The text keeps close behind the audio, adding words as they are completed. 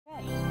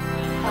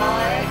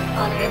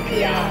on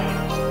NPI.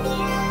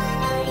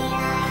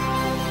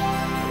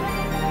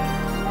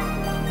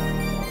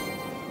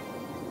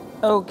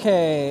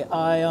 Okay,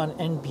 Eye on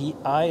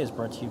NPI is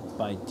brought to you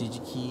by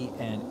DIgi-Key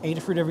and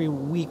Adafruit. Every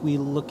week we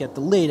look at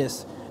the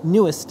latest,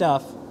 newest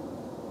stuff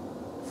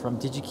from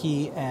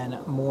DIgi-Key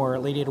and more.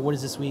 Lady Ada, what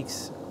is this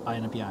week's Eye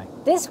on NPI?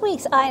 This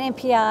week's Eye on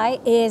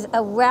NPI is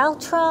a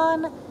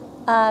Raltron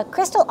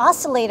crystal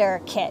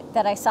oscillator kit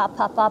that I saw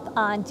pop up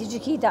on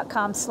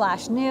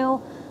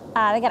digikey.com/new.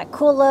 They got a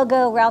cool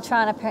logo.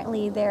 Raltron,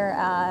 apparently they're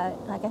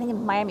like I think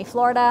in Miami,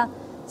 Florida.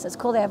 So it's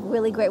cool. They have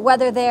really great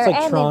weather there. It's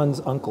like and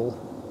Tron's uncle.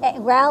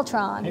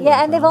 Raltron. Hey, yeah,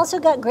 Raltron. and they've also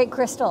got great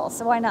crystals,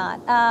 so why not?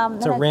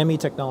 It's a Rami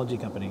technology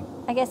company.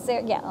 I guess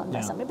they're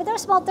something, but they're a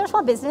small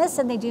business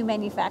and they do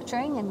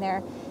manufacturing and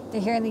they're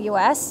here in the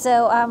U.S.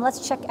 So let's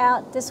check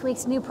out this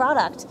week's new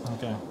product.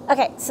 Okay.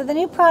 Okay, so the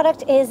new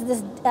product is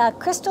this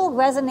crystal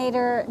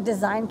resonator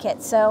design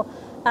kit. So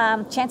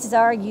chances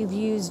are you've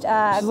used.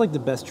 This is like the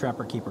best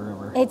trapper keeper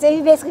ever. It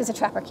basically is a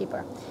trapper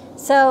keeper.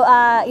 So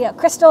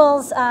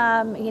crystals.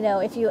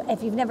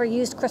 If you've never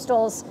used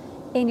crystals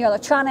in your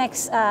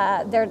electronics,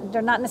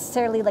 they're not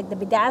necessarily like the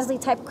bedazzly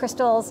type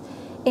crystals.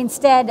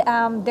 Instead,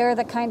 they're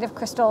the kind of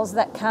crystals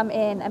that come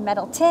in a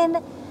metal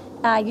tin.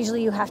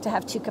 Usually you have to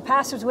have two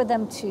capacitors with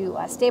them to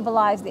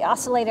stabilize the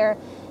oscillator.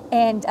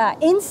 And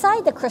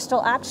inside the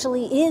crystal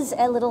actually is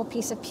a little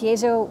piece of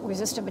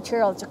piezo-resistant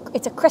material.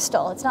 It's a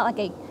crystal. It's not like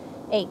a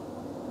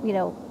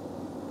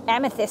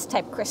amethyst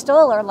type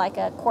crystal or like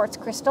a quartz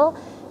crystal,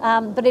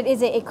 but it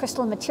is a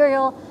crystalline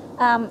material.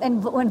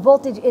 And when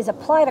voltage is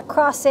applied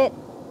across it,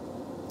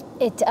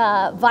 it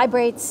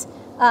vibrates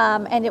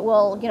and it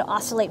will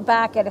oscillate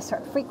back at a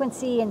certain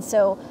frequency. And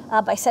so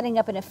by setting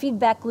up in a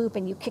feedback loop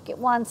and you kick it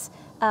once,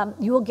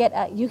 you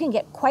can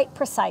get quite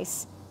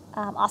precise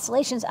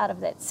oscillations out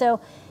of it. So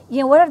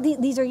what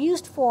these are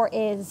used for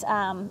is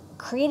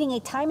creating a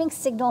timing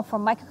signal for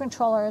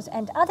microcontrollers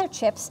and other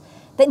chips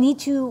that need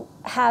to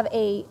have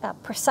a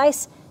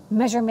precise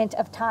measurement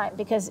of time,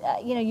 because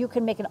you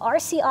can make an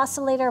RC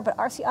oscillator, but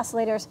RC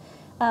oscillators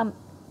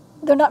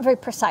they're not very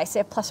precise. They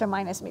have plus or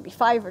minus maybe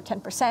 5 or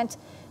 10%.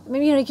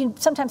 Maybe you can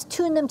sometimes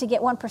tune them to get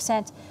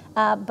 1%,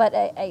 but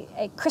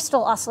a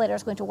crystal oscillator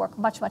is going to work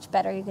much, much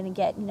better. You're going to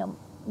get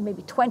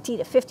maybe 20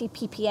 to 50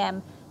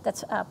 ppm.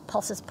 That's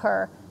pulses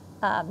per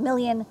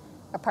million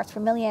or parts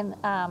per million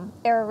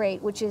error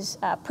rate, which is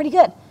pretty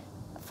good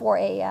for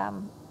a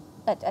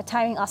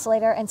timing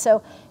oscillator. And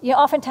so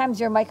oftentimes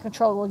your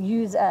microcontroller will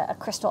use a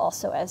crystal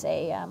also as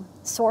a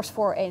source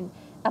for a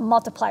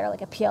multiplier,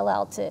 like a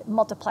PLL, to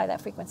multiply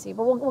that frequency,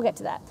 but we'll get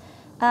to that.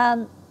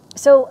 The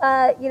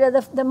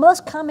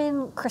most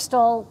common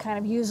crystal kind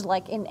of used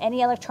like in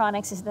any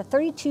electronics is the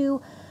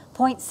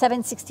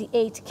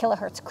 32.768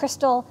 kilohertz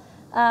crystal.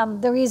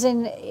 The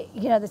reason,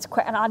 that's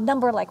quite an odd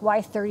number, like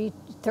why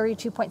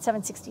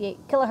 32.768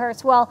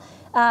 kilohertz? Well,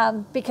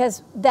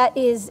 because that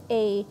is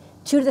a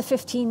 2 to the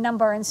 15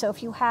 number, and so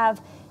if you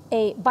have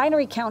a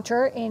binary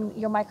counter in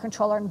your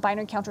microcontroller, and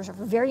binary counters are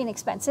very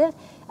inexpensive,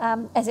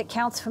 as it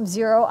counts from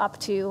 0 up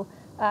to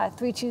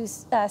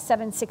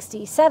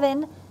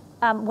 767.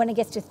 When it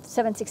gets to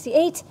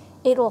 768,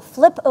 it will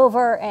flip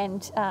over,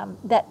 and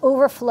that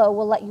overflow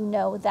will let you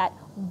know that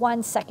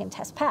 1 second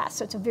has passed.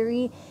 So it's a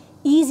very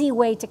easy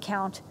way to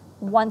count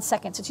 1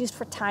 second. So it's used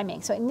for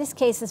timing. So in this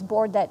case, this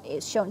board that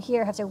is shown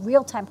here has a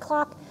real-time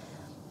clock.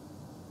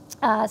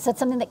 So it's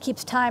something that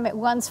keeps time. It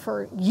runs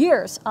for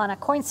years on a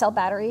coin cell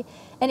battery.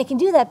 And it can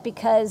do that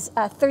because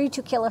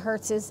 32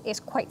 kilohertz is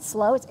quite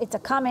slow. It's a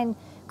common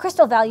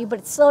crystal value, but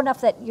it's slow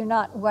enough that you're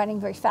not running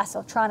very fast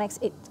electronics.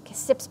 It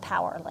sips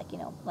power like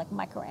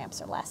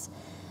microamps or less.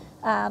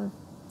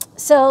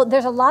 So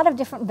there's a lot of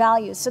different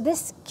values. So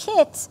this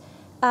kit,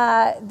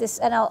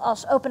 and I'll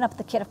open up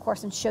the kit, of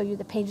course, and show you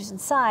the pages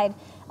inside.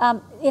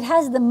 It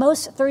has the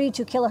most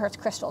 32 kilohertz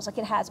crystals. Like,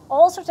 it has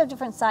all sorts of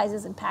different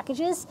sizes and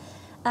packages.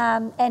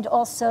 And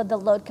also the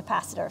load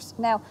capacitors.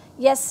 Now,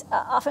 yes,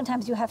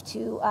 oftentimes you have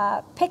to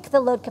pick the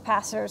load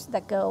capacitors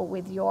that go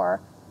with your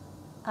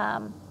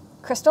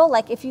crystal.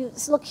 Like if you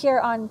look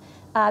here on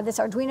this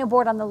Arduino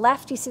board on the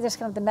left, you see there's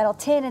kind of the metal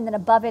tin, and then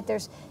above it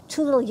there's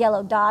 2 little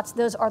yellow dots.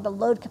 Those are the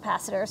load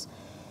capacitors.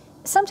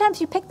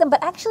 Sometimes you pick them,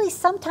 but actually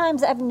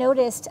sometimes I've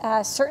noticed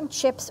certain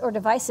chips or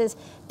devices,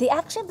 they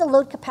actually have the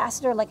load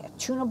capacitor like a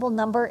tunable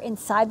number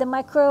inside the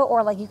micro,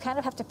 or like you kind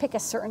of have to pick a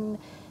certain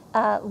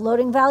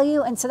loading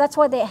value, and so that's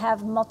why they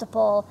have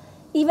multiple.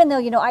 Even though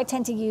I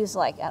tend to use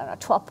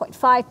 12.5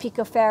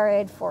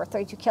 picofarad for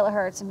 32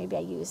 kilohertz, and maybe I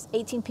use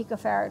 18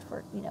 picofarad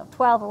for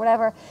 12 or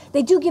whatever.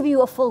 They do give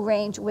you a full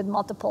range with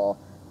multiple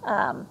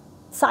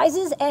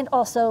sizes and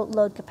also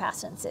load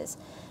capacitances.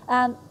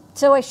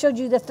 So I showed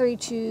you the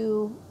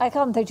 32. I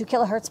call them 32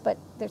 kilohertz, but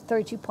they're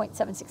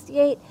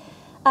 32.768.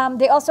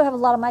 They also have a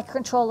lot of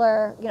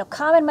microcontroller,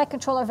 common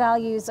microcontroller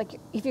values. Like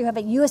if you have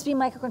a USB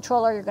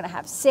microcontroller, you're going to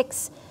have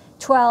 6,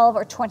 12,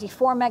 or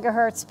 24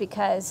 megahertz,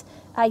 because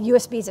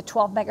USB is a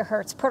 12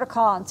 megahertz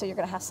protocol, and so you're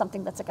going to have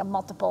something that's like a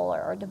multiple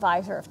or a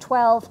divisor of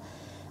 12.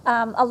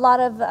 A lot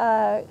of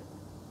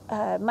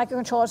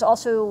microcontrollers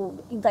also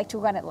like to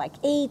run at like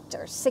 8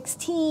 or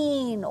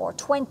 16 or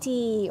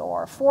 20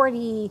 or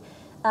 40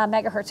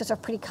 megahertz. Those are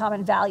pretty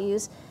common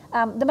values.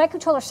 The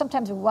microcontroller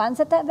sometimes runs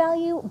at that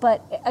value,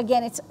 but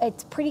again,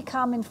 it's pretty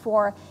common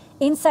for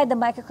inside the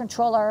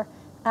microcontroller,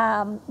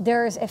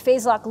 there's a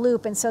phase lock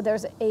loop, and so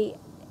there's a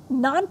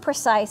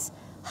non-precise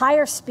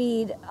higher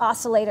speed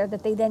oscillator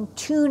that they then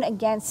tune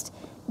against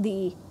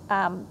the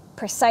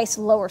precise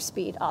lower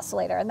speed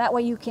oscillator. And that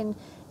way you can,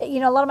 a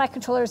lot of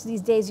microcontrollers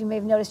these days, you may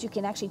have noticed, you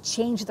can actually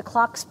change the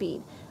clock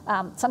speed,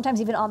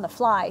 sometimes even on the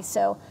fly.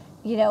 So,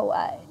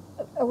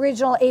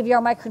 original AVR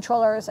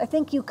microcontrollers, I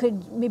think you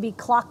could maybe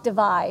clock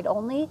divide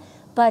only,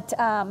 but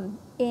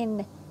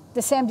in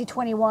the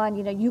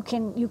SAMD21,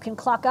 you can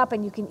clock up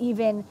and you can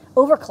even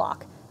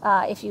overclock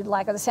if you'd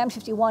like. Or the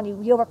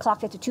SAM51, you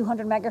overclocked it to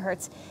 200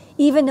 megahertz,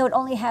 even though it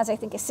only has, I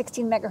think, a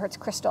 16 megahertz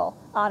crystal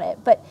on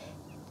it. But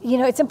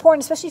it's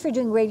important, especially if you're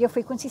doing radio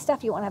frequency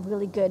stuff, you want to have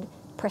really good,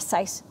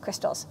 precise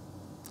crystals.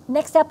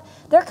 Next up,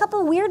 there are a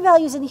couple of weird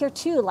values in here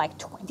too, like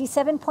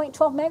 27.12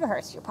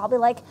 megahertz. You're probably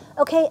like,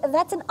 okay,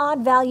 that's an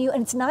odd value,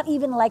 and it's not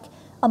even like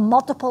a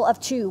multiple of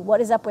 2.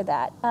 What is up with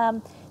that?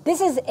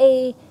 This is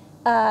a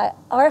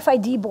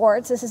RFID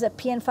board. So this is a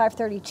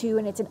PN532,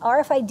 and it's an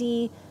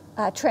RFID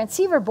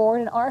transceiver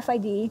board, and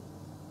RFID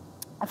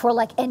for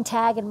like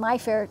NTAG and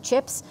MyFair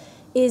chips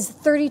is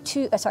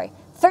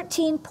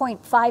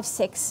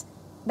 13.56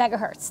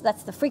 megahertz.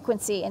 That's the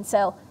frequency, and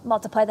so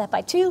multiply that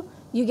by 2,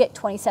 you get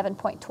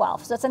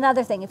 27.12. So that's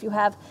another thing. If you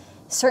have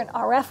certain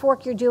RF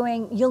work you're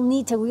doing, you'll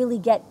need to really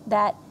get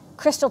that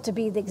crystal to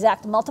be the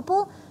exact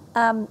multiple.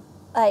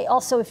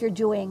 Also, if you're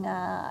doing,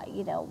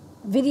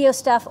 video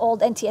stuff,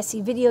 old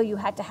NTSC video, you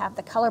had to have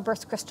the color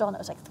burst crystal, and it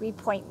was like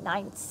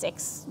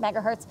 3.96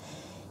 megahertz.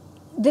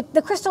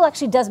 The crystal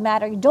actually does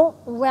matter. You don't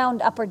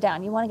round up or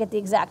down. You want to get the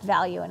exact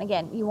value. And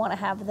again, you want to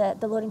have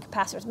the loading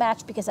capacitors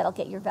matched, because that'll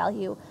get your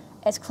value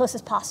as close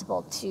as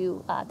possible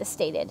to the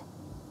stated.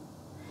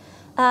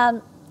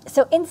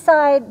 So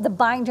inside the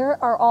binder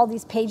are all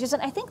these pages,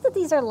 and I think that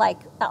these are like,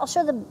 I'll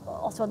show them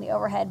also on the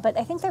overhead, but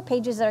I think they're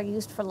pages that are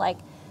used for like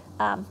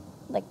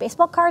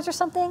baseball cards or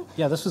something.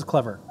 Yeah, this was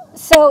clever.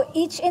 So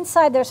each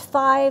inside there's a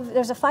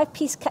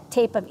 5-piece cut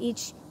tape of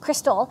each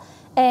crystal,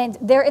 and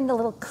they're in the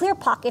little clear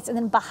pockets, and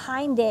then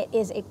behind it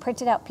is a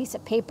printed out piece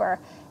of paper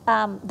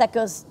that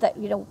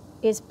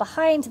is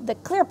behind the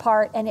clear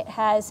part, and it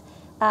has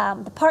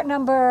the part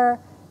number,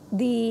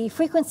 the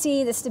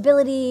frequency, the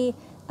stability,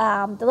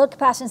 the load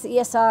capacitance, the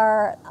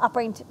ESR,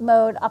 operating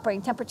mode,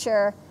 operating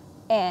temperature,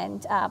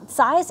 and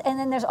size. And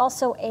then there's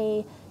also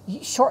a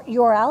short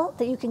URL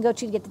that you can go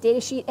to get the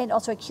data sheet, and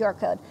also a QR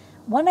code.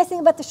 One nice thing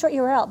about the short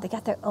URL, they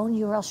got their own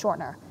URL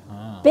shortener.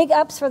 Big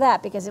ups for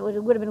that, because it would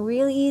have been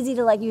really easy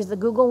to use the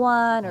Google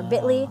one or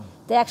Bitly.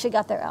 They actually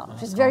got their own,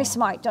 which is very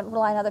smart. Don't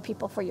rely on other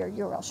people for your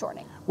URL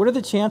shortening. What are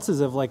the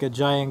chances of like a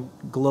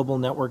giant global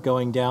network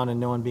going down and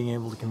no one being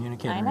able to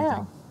communicate or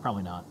anything?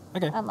 Probably not.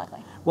 Okay.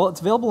 Unlikely. Well,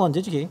 it's available on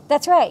DIgi-Key.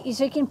 That's right.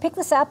 So you can pick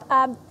this up.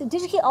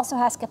 DIgi-Key also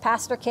has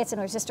capacitor kits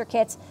and resistor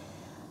kits.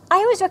 I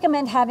always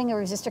recommend having a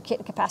resistor kit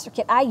and capacitor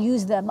kit. I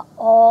use them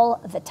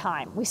all the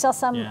time. We sell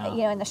some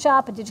in the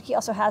shop, and DIgi-Key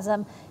also has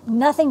them.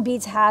 Nothing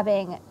beats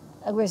having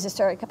a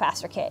resistor and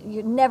capacitor kit.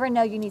 You never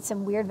know, you need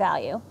some weird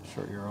value.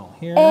 Short URL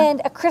here.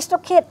 And a crystal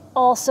kit,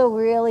 also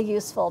really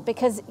useful,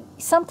 because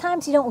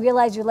sometimes you don't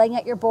realize you're laying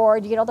out your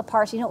board, you get all the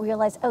parts, you don't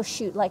realize, oh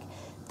shoot, like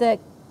the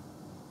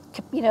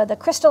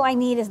crystal I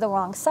need is the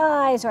wrong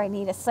size, or I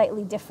need a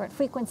slightly different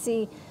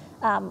frequency.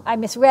 I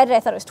misread it, I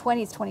thought it was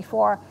 20, it's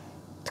 24.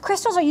 The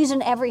crystals are used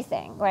in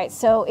everything, right?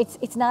 So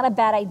it's not a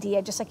bad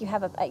idea, just like you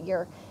have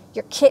your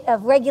kit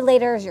of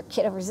regulators, your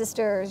kit of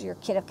resistors, your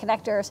kit of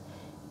connectors.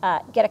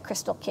 Get a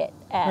crystal kit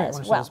as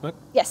well. Show this book?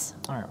 Yes.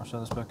 All right, I'll show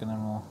this book, and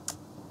then we'll...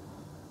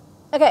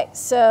 Okay,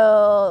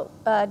 so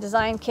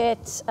design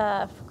kit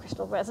for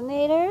crystal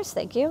resonators,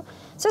 thank you.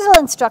 So there's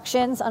little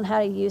instructions on how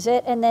to use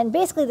it, and then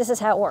basically this is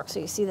how it works. So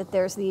you see that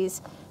there's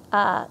these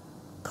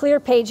clear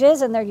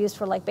pages, and they're used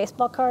for like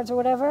baseball cards or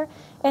whatever,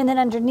 and then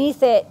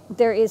underneath it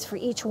there is for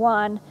each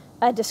one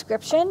a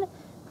description.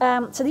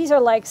 So these are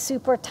like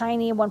super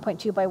tiny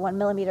 1.2 by 1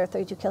 millimeter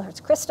 32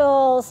 kilohertz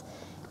crystals.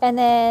 And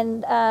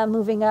then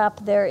moving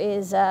up, there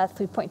is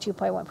 3.2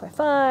 by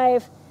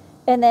 1.5.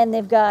 And then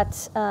they've got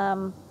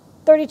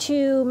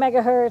 32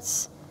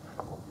 megahertz.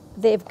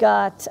 They've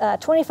got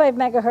 25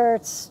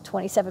 megahertz,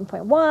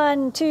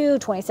 27.1, 2,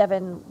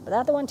 27,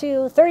 without the 1,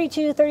 2,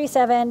 32,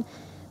 37.4,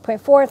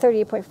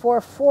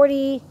 38.4,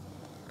 40,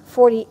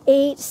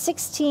 48,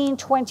 16,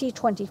 20,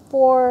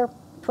 24,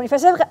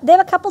 25. So they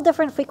have a couple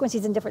different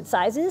frequencies in different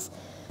sizes.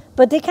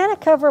 But they kind of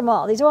cover them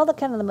all. These are all the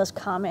kind of the most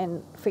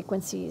common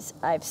frequencies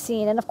I've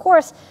seen. And of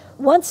course,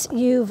 once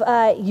you've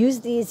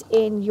used these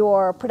in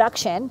your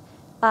production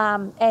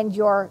and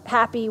you're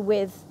happy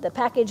with the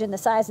package and the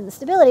size and the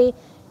stability,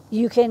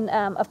 you can,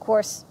 of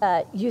course,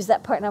 use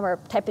that part number,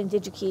 type in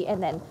DIgi-Key,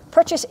 and then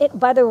purchase it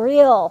by the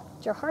reel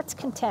to your heart's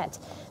content.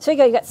 So you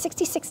go, you got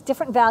 66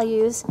 different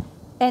values,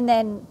 and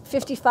then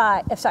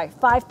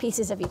 5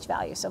 pieces of each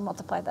value. So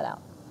multiply that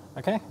out.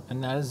 Okay,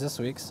 and that is this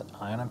week's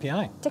Eye on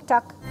NPI.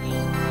 TikTok.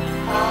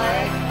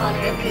 Eye on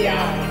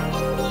NPI.